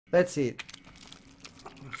Let's see.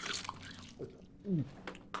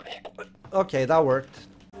 Okay, that worked.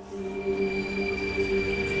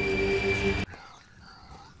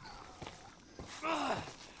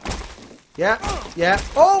 Yeah, yeah.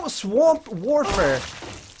 Oh, Swamp Warfare.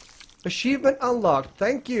 Achievement unlocked.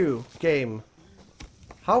 Thank you, game.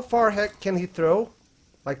 How far heck can he throw?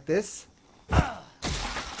 Like this?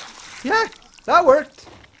 Yeah, that worked.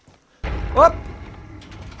 Up.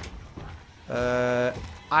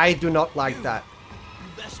 I do not like that.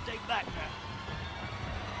 You best stay back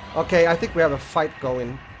now. Okay, I think we have a fight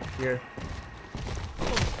going here.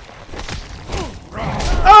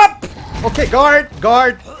 Up! Okay, guard,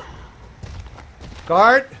 guard.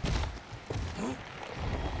 Guard.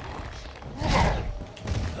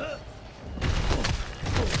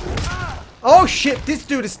 Oh shit, this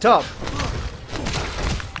dude is tough.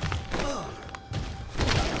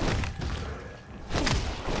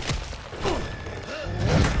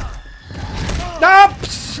 Nope,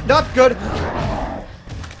 not good.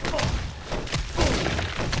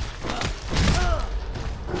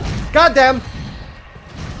 Goddamn.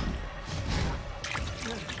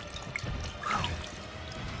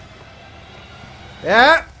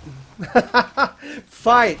 Yeah.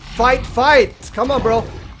 Fight, fight, fight. Come on, bro.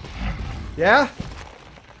 Yeah?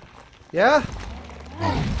 Yeah?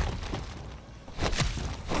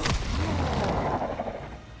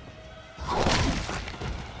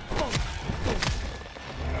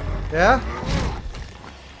 Yeah?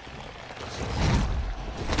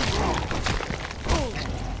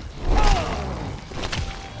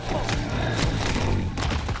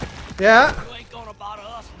 Yeah? You ain't gonna bother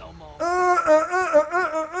us no more.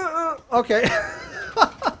 Okay.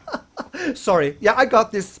 Sorry. Yeah, I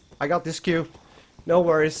got this. I got this cue. No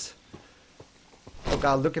worries. Oh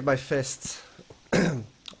god, look at my fists.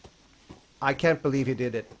 I can't believe he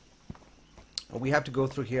did it. We have to go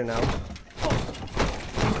through here now.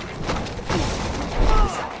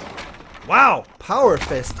 Wow! Power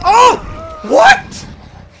fist. Oh! What?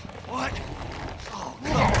 What? Oh,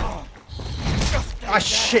 no. Ah,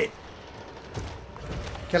 shit.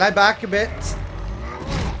 Can I back a bit?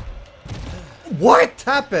 What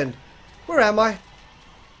happened? Where am I?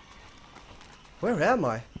 Where am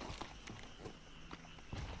I?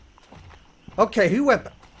 Okay, who went?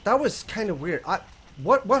 That was kind of weird.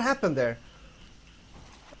 What happened there?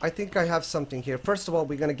 I think I have something here. First of all,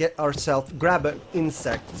 we're gonna get ourselves grab an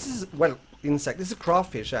insect. This is insect. This is a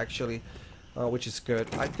crawfish actually, which is good.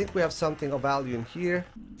 I think we have something of value in here.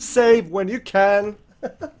 Save when you can.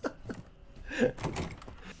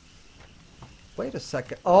 Wait a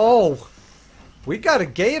second. Oh, we got a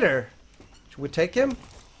gator. Should we take him?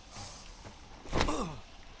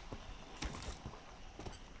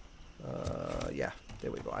 Yeah, there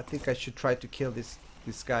we go. I think I should try to kill this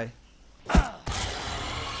guy.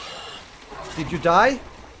 Did you die?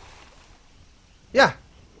 Yeah,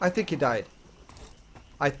 I think he died.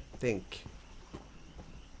 I think.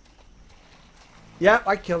 Yeah,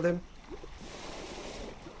 I killed him.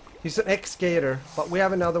 He's an ex-gator, but we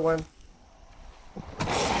have another one.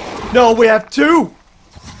 No, we have two!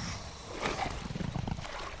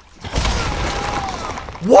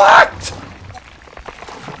 What?!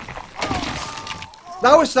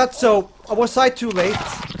 That was not so... Was I too late?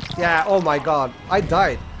 Yeah, oh my god. I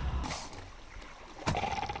died.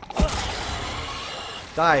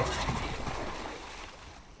 Die.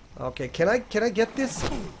 Okay, can I get this?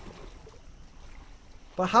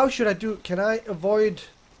 But how should I do... Can I avoid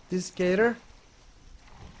this gator?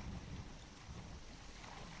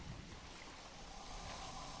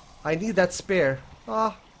 I need that spear.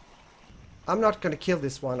 Ah. I'm not gonna kill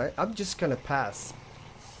this one. I'm just gonna pass.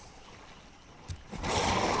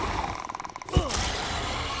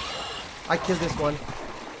 I killed this one.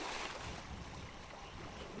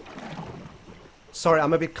 Sorry,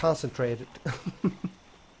 I'm a bit concentrated.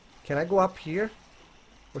 Can I go up here?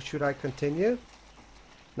 Or should I continue?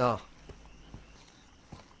 No.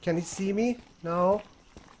 Can he see me? No.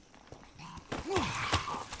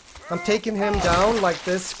 I'm taking him down like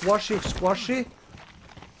this. Squashy, squashy.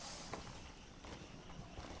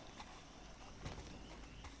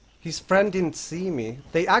 His friend didn't see me.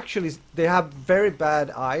 They have very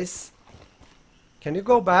bad eyes. Can you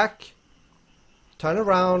go back? Turn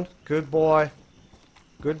around. Good boy.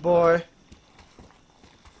 Good boy.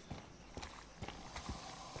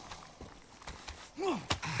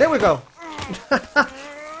 There we go.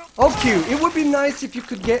 Oh, cute. It would be nice if you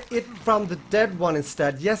could get it from the dead one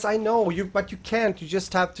instead. Yes, I know. But you can't. You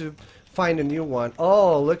just have to find a new one.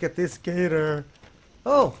 Oh, look at this gator.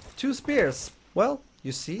 Oh, 2 spears. Well,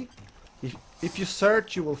 you see, if you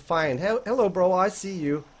search, you will find. Hello, bro. I see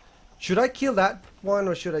you. Should I kill that one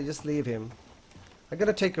or should I just leave him? I'm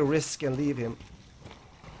gonna take a risk and leave him.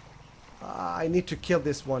 I need to kill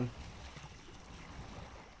this one.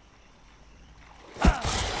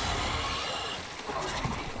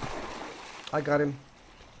 I got him.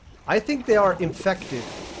 I think they are infected.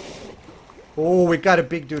 Oh, we got a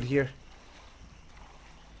big dude here.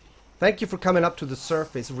 Thank you for coming up to the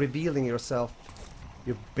surface, revealing yourself.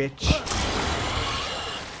 You bitch.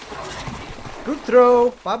 Good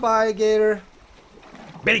throw. Bye-bye, Gator.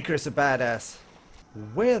 Baker's a badass.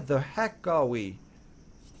 Where the heck are we?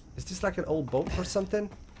 Is this like an old boat or something?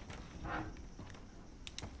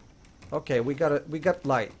 Okay, we got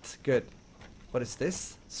light. Good. What is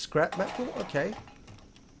this? Scrap metal? Okay.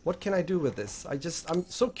 What can I do with this? I'm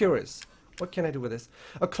so curious. What can I do with this?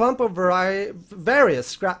 A clump of various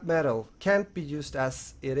scrap metal can't be used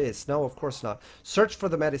as it is. No, of course not. Search for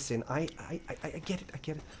the medicine. I get it. I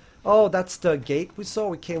get it. Oh, that's the gate we saw.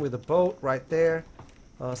 We came with a boat right there.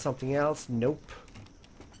 Something else? Nope.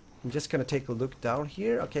 I'm just gonna take a look down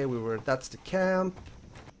here. Okay, that's the camp.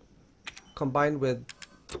 Combined with...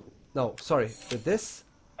 No, sorry. With this.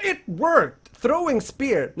 It worked! Throwing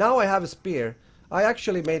spear. Now I have a spear. I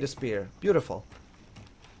actually made a spear. Beautiful.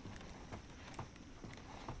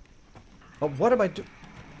 Oh, what am I doing?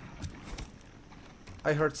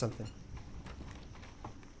 I heard something.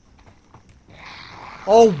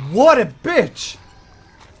 Oh, what a bitch!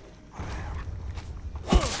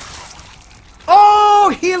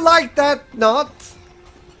 Oh, he liked that not.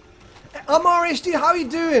 Amar HD, how you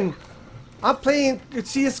doing? I'm playing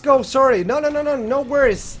CSGO, sorry. No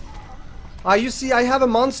worries. You see, I have a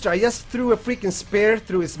monster. I just threw a freaking spear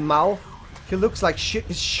through his mouth. He looks like shit.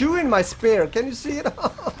 He's chewing my spear. Can you see it?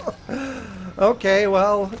 Okay,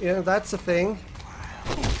 well, yeah, that's a thing.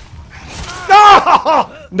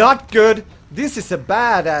 No! Not good. This is a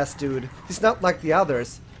badass dude. He's not like the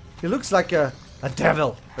others. He looks like a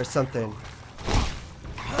devil or something.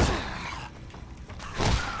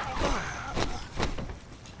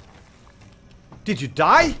 Did you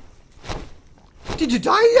die? Did you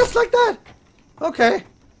die just like that? Okay.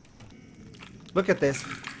 Look at this.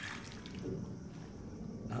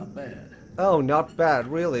 Not bad. Oh, not bad.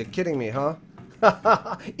 Really? Kidding me, huh?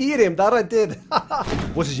 Eat him. That I did.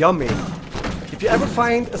 Was yummy. If you ever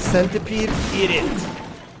find a centipede, eat it.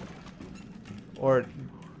 Or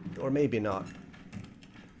maybe not.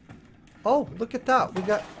 Oh, look at that.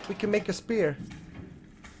 We can make a spear.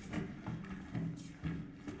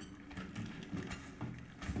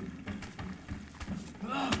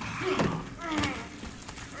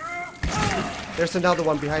 There's another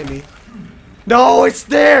one behind me. No, it's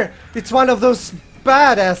there! It's one of those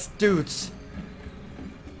badass dudes.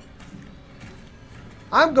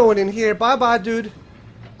 I'm going in here. Bye-bye, dude.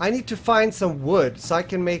 I need to find some wood so I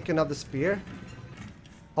can make another spear.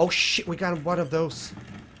 Oh, shit. We got one of those.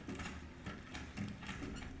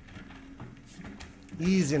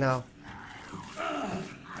 Easy now.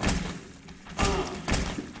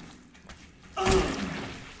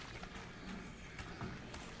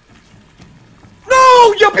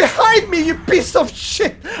 No! You're behind me, you piece of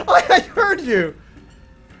shit! I heard you!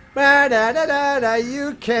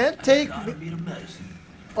 You can't take me.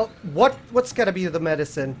 Oh, what's gotta be the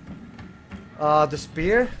medicine? The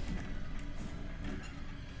spear?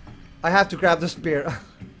 I have to grab the spear.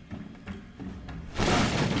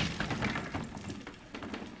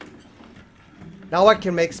 Now I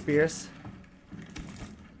can make spears.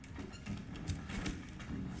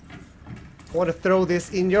 I want to throw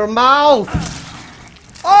this in your mouth!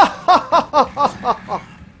 Oh!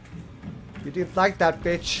 You didn't like that,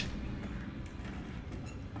 bitch.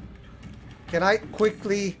 Can I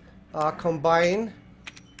quickly combine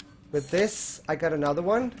with this? I got another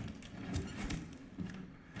one.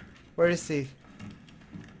 Where is he?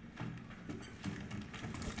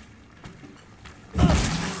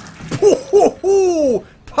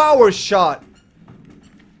 Power shot!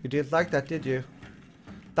 You didn't like that, did you?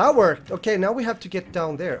 That worked. Okay, now we have to get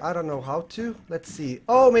down there. I don't know how to. Let's see.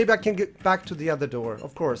 Oh, maybe I can get back to the other door.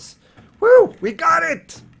 Of course. Woo! We got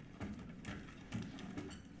it!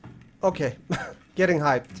 Okay. Getting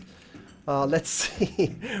hyped. Let's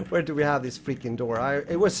see. Where do we have this freaking door?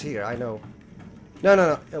 It was here, I know.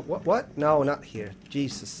 No. What? No, not here.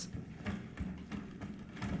 Jesus.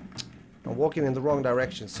 I'm walking in the wrong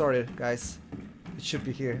direction. Sorry, guys. It should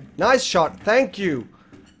be here. Nice shot. Thank you.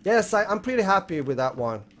 Yes, I'm pretty happy with that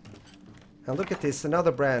one. And look at this.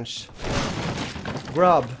 Another branch.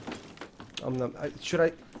 Grub. Should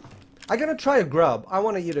I... I'm gonna try a grub. I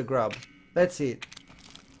want to eat a grub. Let's eat.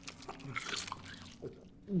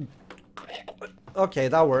 Okay,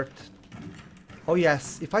 that worked. Oh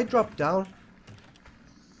yes. If I drop down...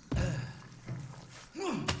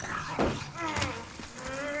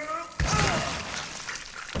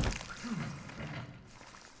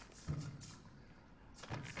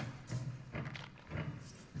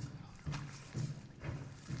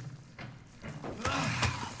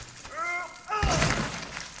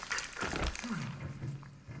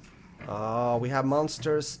 Oh, we have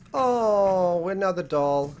monsters. Oh, another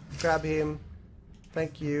doll. Grab him.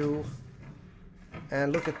 Thank you.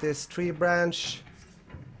 And look at this tree branch.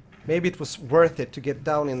 Maybe it was worth it to get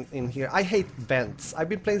down in here. I hate vents. I've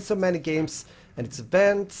been playing so many games and it's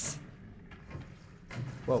vents.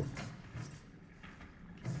 Whoa.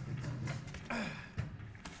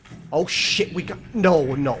 Oh shit, we got...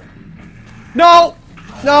 No, no. No!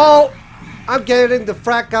 No! I'm getting the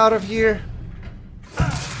frack out of here.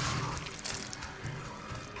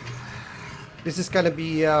 This is gonna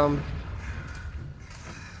be,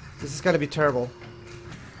 This is gonna be terrible.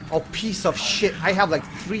 Oh, piece of shit. I have like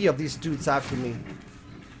 3 of these dudes after me.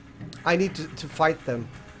 I need to fight them.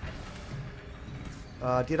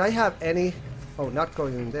 Did I have any... Oh, not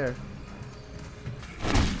going in there.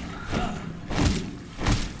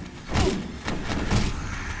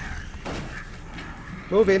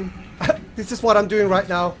 Move in. This is what I'm doing right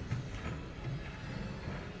now.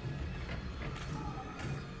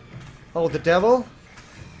 Oh, the devil?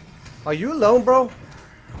 Are you alone, bro?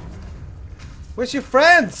 Where's your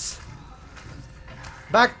friends?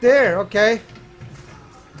 Back there, okay.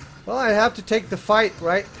 Well, I have to take the fight,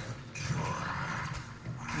 right?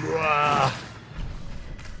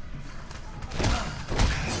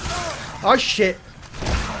 Oh, shit.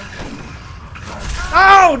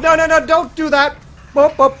 Oh, no, no, no, don't do that.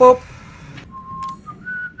 Boop, boop, boop.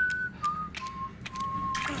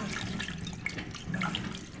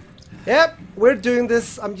 Yep, we're doing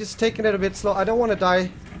this. I'm just taking it a bit slow. I don't want to die.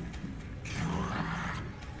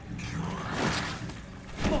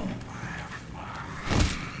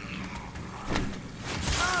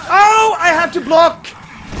 Oh, I have to block.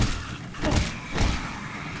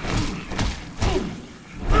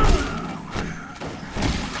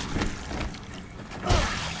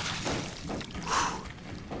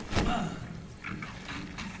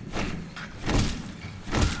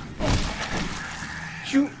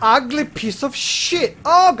 You ugly piece of shit!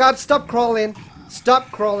 Oh god, stop crawling!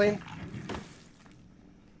 Stop crawling!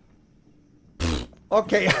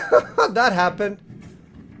 Okay, that happened.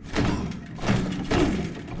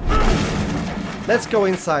 Let's go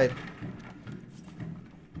inside.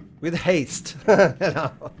 With haste.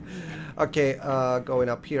 No. Okay, going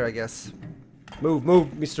up here, I guess. Move, move,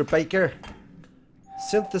 Mr. Baker.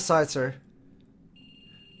 Synthesizer.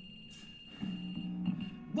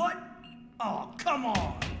 What? Oh, come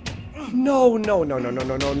on! No, no, no, no, no,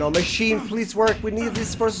 no, no, no. Machine, please work. We need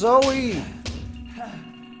this for Zoe.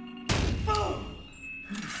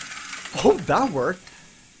 Oh, that worked.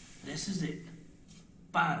 This is it.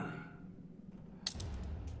 Finally.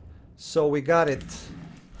 So we got it.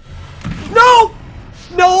 No!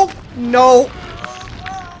 No! No!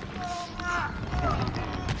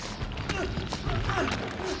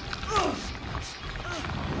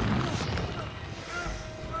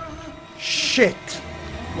 Shit!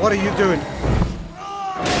 What are you doing?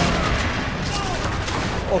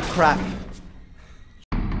 Oh crap.